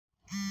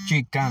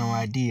Chicano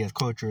ideas,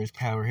 culture is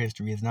power,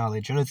 history is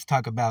knowledge. So let's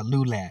talk about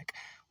LULAC,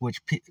 which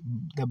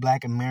the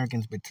Black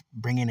Americans been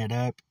bringing it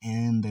up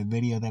in the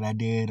video that I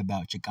did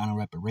about Chicano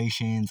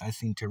reparations. I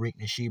seen Tariq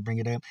Nasheed bring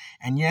it up.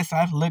 And yes,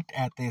 I've looked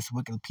at this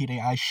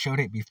Wikipedia. I showed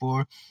it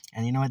before.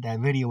 And you know what? That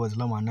video was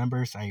low on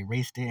numbers, so I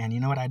erased it. And you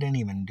know what? I didn't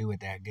even do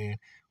it that good,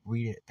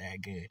 read it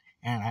that good.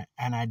 And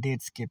I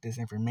did skip this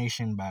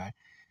information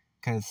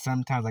because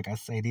sometimes, like I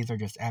say, these are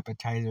just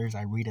appetizers.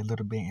 I read a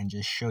little bit and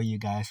just show you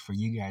guys for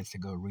you guys to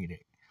go read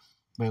it.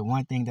 But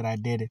one thing that I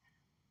did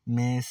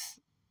miss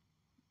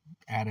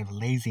out of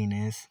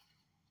laziness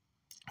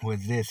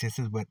was this. This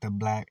is what the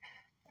Black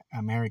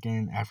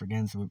American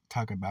Africans would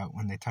talk about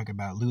when they talk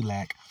about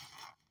LULAC.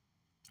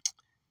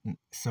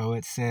 So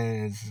it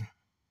says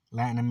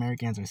Latin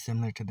Americans are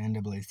similar to the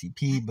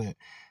NAACP, but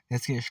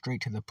let's get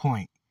straight to the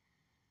point.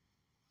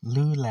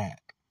 LULAC,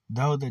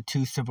 though the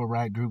two civil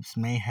rights groups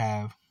may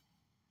have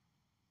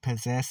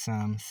possessed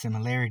some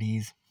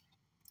similarities,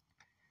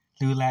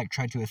 LULAC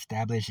tried to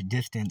establish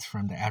distance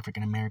from the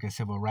African American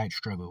civil rights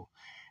struggle,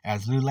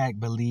 as LULAC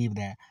believed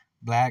that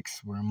blacks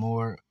were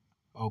more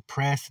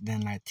oppressed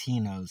than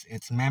Latinos.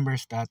 Its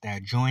members thought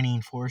that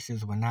joining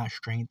forces would not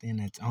strengthen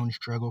its own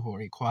struggle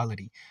for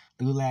equality.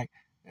 LULAC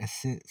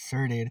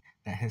asserted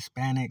that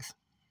Hispanics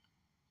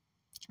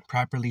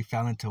properly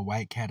fell into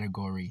white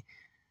category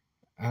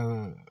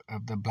of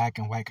the black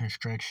and white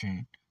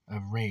construction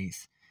of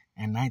race.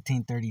 In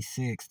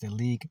 1936, the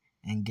League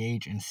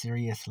engaged in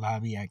serious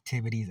lobby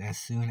activities as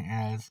soon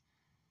as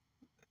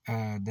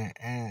the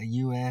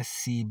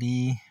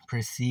U.S.A.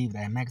 perceived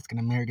that Mexican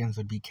Americans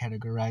would be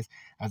categorized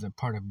as a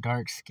part of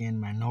dark-skinned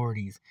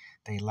minorities.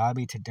 They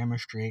lobbied to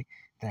demonstrate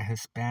that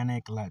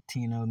Hispanic,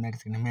 Latino,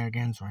 Mexican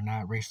Americans were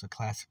not racial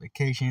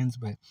classifications,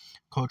 but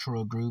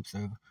cultural groups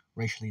of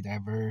racially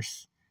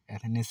diverse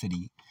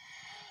ethnicity,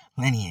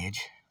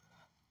 lineage,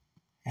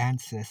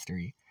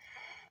 ancestry.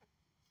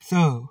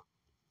 So,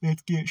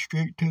 let's get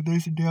straight to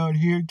this down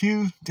here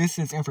too. This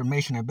is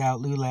information about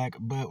LULAC,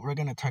 but we're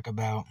going to talk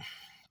about,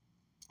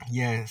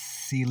 yes,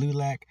 see,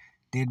 LULAC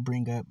did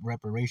bring up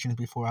reparations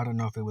before. I don't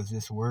know if it was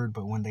this word,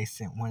 but when they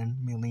sent 1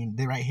 million,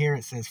 right here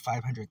it says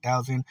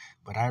 500,000,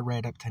 but I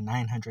read up to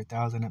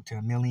 900,000, up to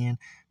 1 million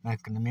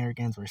Mexican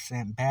Americans were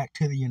sent back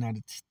to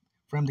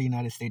from the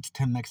United States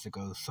to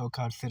Mexico,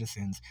 so-called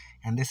citizens.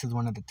 And this is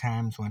one of the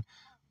times when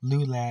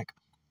LULAC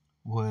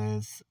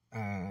was,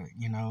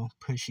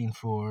 pushing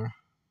for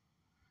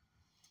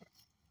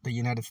the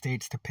United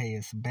States to pay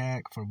us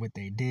back for what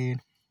they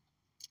did.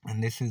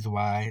 And this is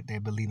why they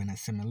believe in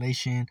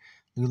assimilation.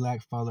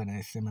 LULAC followed an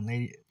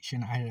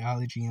assimilation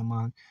ideology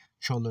among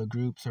Cholo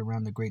groups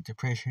around the Great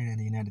Depression in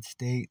the United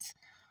States.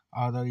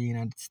 Although the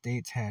United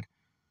States had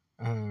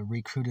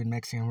recruited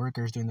Mexican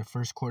workers during the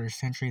first quarter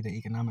century, the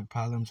economic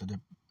problems of the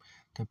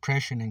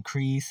Depression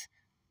increased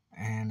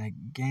and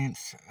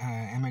against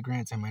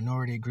immigrants and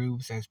minority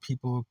groups as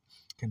people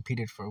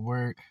competed for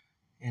work,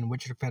 in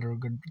which the federal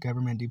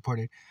government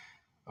deported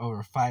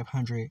over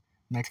 500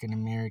 Mexican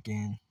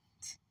Americans,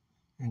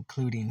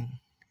 including,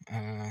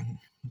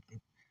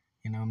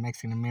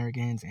 Mexican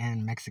Americans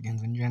and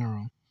Mexicans in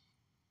general.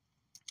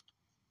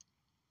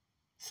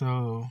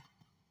 So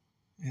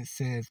it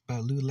says,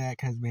 but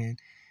LULAC has been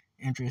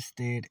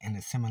interested in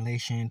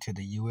assimilation to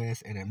the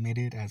U.S. It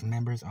admitted as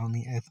members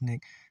only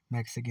ethnic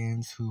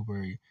Mexicans who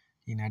were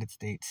United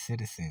States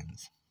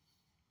citizens.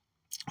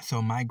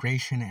 So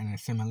migration and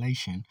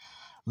assimilation.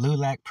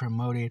 LULAC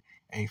promoted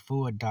a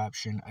full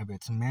adoption of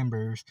its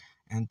members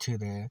into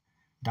the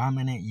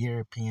dominant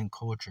European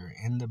culture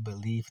in the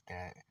belief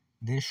that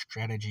this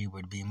strategy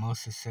would be the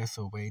most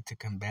successful way to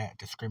combat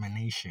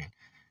discrimination.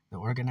 The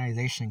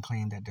organization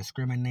claimed that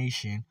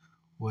discrimination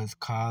was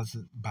caused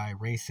by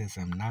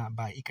racism, not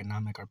by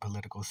economic or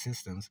political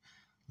systems.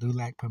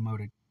 LULAC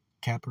promoted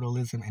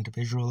capitalism,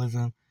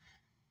 individualism,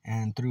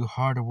 and through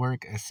hard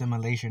work,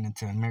 assimilation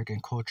into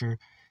American culture,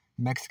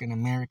 Mexican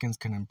Americans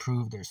can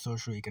improve their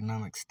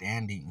socio-economic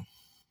standing.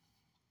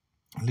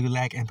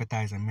 LULAC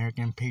emphasized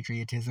American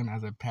patriotism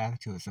as a path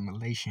to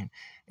assimilation.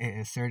 It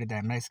asserted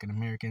that Mexican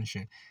Americans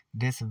should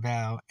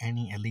disavow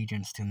any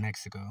allegiance to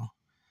Mexico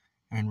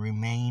and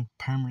remain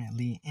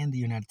permanently in the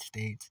United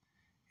States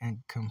and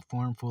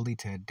conform fully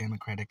to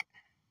democratic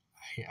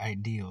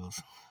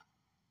ideals.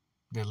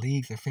 The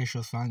League's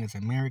official song is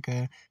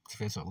America. Its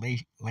official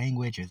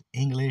language is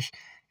English.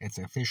 Its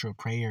official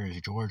prayer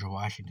is George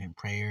Washington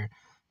prayer.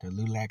 The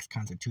LULAC's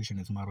constitution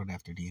is modeled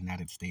after the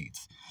United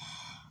States.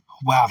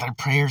 Wow, their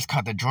prayer's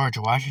called the George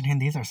Washington.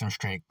 These are some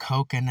straight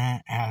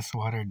coconut ass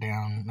watered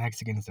down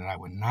Mexicans that I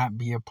would not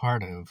be a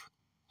part of.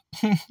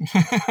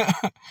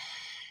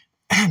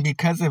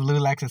 Because of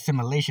LULAC's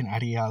assimilation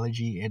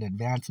ideology and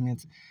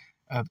advancements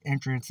of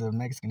interests of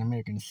Mexican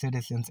American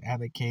citizens,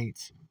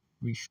 advocates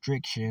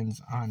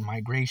restrictions on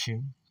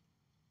migration.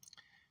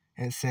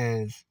 It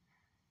says,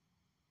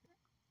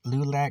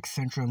 LULAC's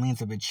central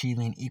means of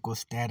achieving equal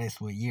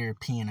status with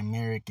European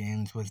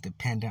Americans was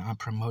dependent on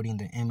promoting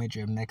the image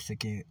of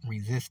Mexican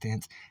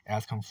resistance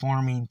as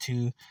conforming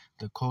to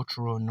the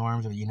cultural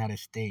norms of the United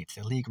States.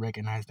 The League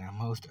recognized that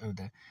most of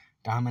the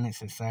Dominant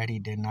society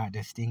did not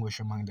distinguish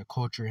among the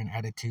culture and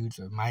attitudes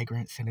of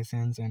migrant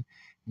citizens and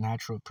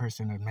natural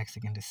person of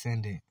Mexican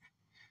descent.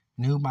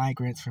 New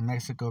migrants from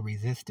Mexico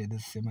resisted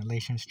this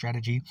assimilation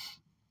strategy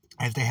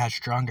as they had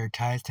stronger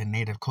ties to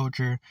native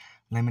culture,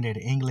 limited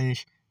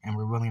English, and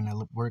were willing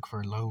to work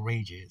for low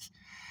wages.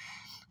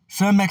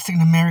 Some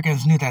Mexican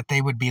Americans knew that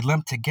they would be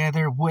lumped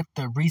together with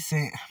the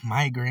recent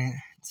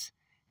migrants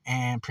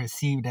and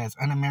perceived as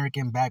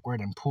un-American, backward,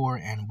 and poor,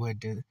 and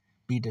would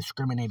be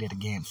discriminated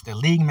against. The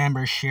League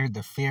members shared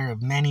the fear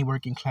of many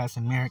working-class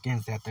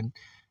Americans that the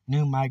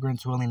new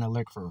migrants willing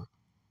to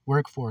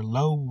work for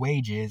low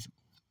wages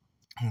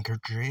and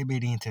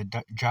contributing to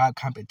job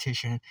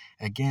competition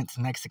against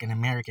Mexican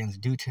Americans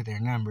due to their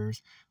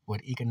numbers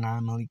would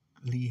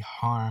economically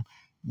harm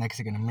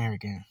Mexican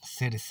American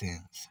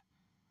citizens.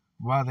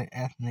 While the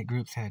ethnic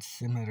groups had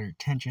similar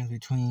tensions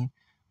between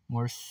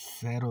more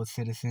settled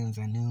citizens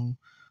and new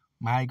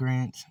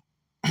migrants,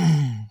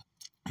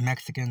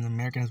 Mexican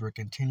Americans were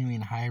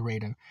continuing a high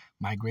rate of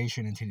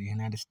migration into the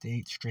United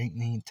States,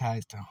 strengthening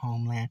ties to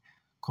homeland,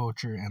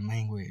 culture, and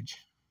language.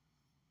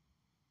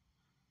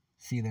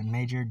 See, the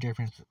major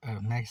difference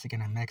of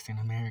Mexican and Mexican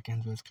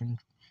Americans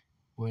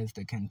was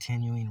the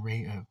continuing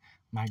rate of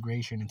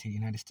migration into the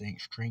United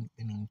States,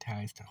 strengthening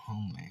ties to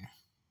homeland.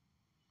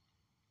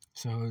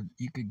 So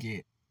you could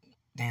get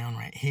down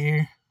right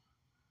here.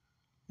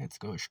 Let's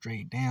go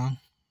straight down.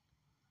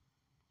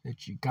 The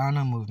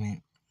Chicano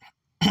movement.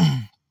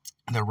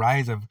 The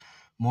rise of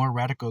more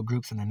radical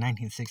groups in the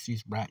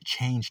 1960s brought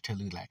change to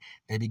LULAC.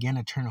 They began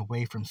to turn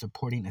away from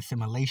supporting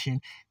assimilation.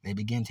 They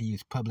began to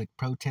use public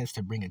protests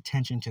to bring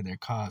attention to their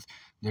cause.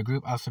 The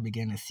group also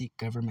began to seek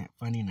government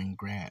funding and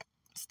grants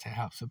to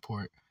help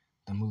support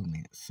the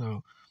movement.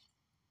 So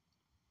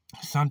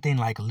something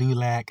like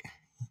LULAC,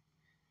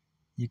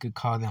 you could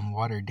call them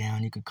watered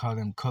down, you could call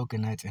them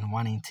coconuts, and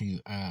wanting to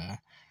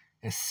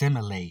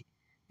assimilate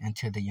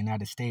into the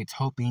United States,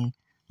 hoping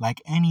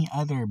like any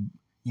other,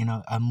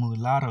 a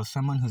mulatto,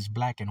 someone who's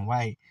black and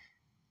white,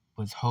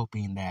 was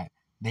hoping that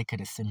they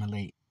could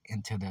assimilate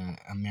into the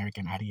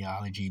American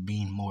ideology,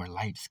 being more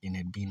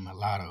light-skinned, being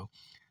mulatto.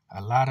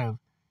 A lot of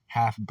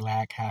half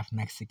black, half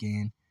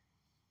Mexican,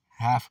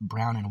 half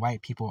brown and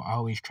white people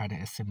always try to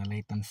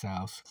assimilate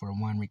themselves. For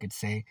one, we could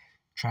say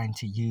trying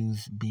to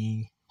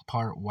be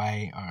part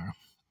white or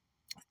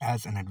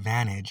as an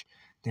advantage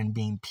than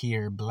being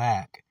pure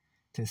black,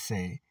 to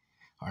say,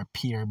 or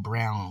pure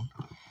brown.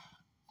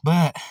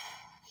 But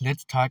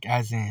let's talk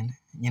as in,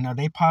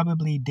 they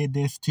probably did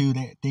this too,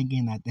 that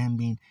thinking that them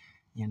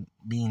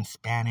being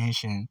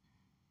Spanish and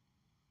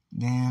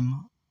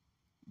them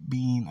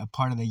being a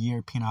part of the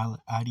European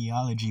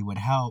ideology would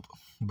help,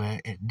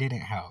 but it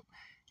didn't help,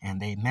 and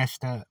they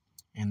messed up,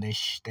 and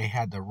they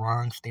had the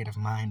wrong state of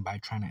mind by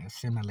trying to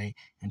assimilate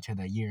into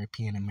the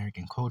European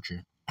American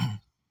culture,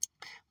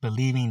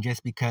 believing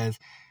just because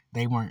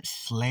they weren't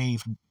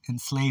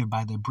enslaved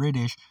by the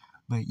British,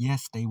 but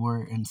yes, they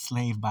were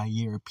enslaved by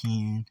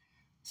European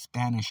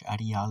Spanish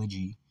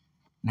ideology.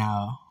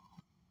 Now,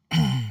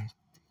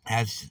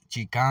 as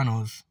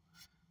Chicanos,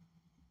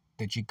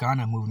 the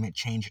Chicano movement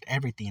changed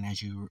everything,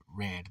 as you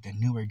read. The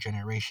newer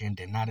generation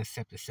did not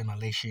accept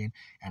assimilation,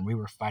 and we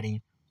were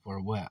fighting for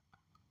what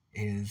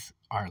is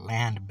our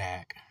land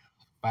back.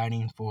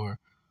 Fighting for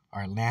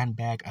our land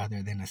back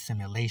other than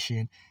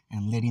assimilation,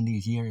 and letting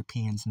these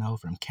Europeans know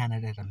from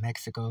Canada to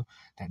Mexico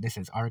that this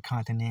is our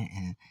continent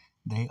and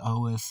they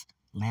owe us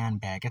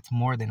land back. It's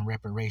more than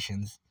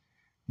reparations.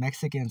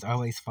 Mexicans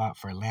always fought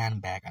for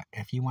land back.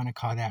 If you want to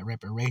call that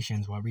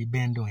reparations, well, we've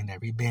been doing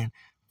that. We've been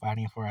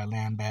fighting for our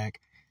land back.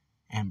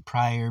 And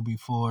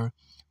before,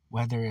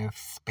 whether if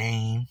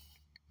Spain,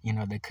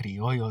 the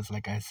criollos,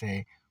 like I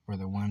say, were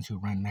the ones who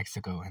run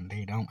Mexico, and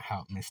they don't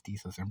help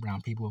mestizos and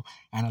brown people.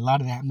 And a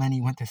lot of that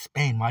money went to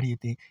Spain. Why do you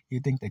think?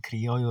 You think the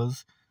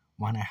criollos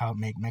want to help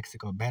make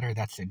Mexico better?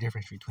 That's the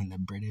difference between the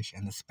British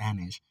and the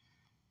Spanish.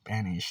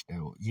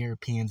 The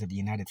Europeans of the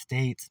United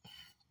States,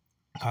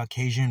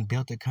 Caucasian,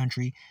 built the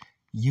country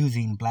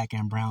using black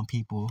and brown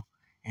people,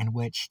 in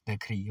which the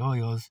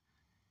criollos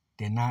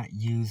did not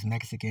use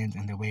Mexicans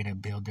in the way to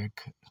build their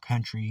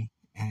country,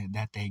 and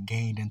that they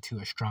gained into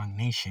a strong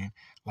nation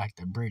like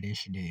the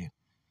British did.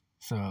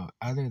 So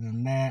other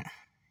than that,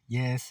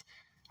 yes,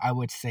 I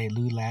would say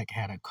LULAC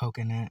had a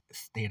coconut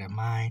state of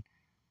mind.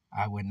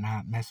 I would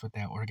not mess with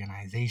that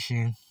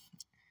organization.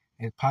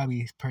 It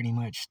probably pretty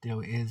much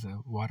still is a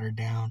watered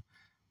down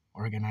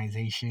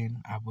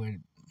organization, I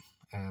would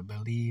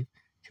believe,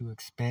 to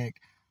expect.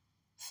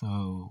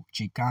 So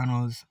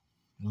Chicanos,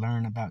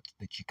 learn about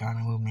the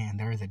Chicano movement, and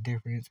there is a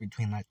difference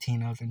between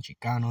Latinos and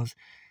Chicanos,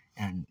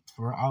 and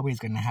we're always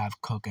going to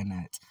have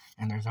coconuts,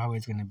 and there's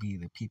always going to be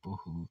the people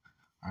who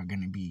are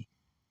going to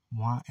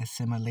want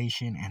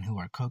assimilation and who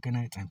are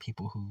coconuts, and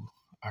people who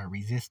are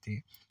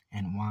resistant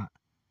and want,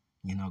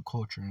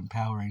 culture and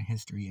power and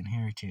history and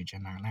heritage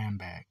and our land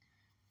back.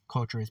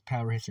 Culture is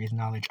power, history is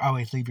knowledge.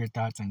 Always leave your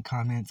thoughts and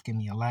comments. Give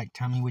me a like.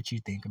 Tell me what you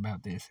think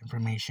about this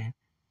information.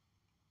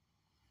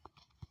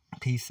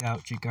 Peace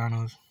out,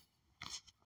 Chicanos.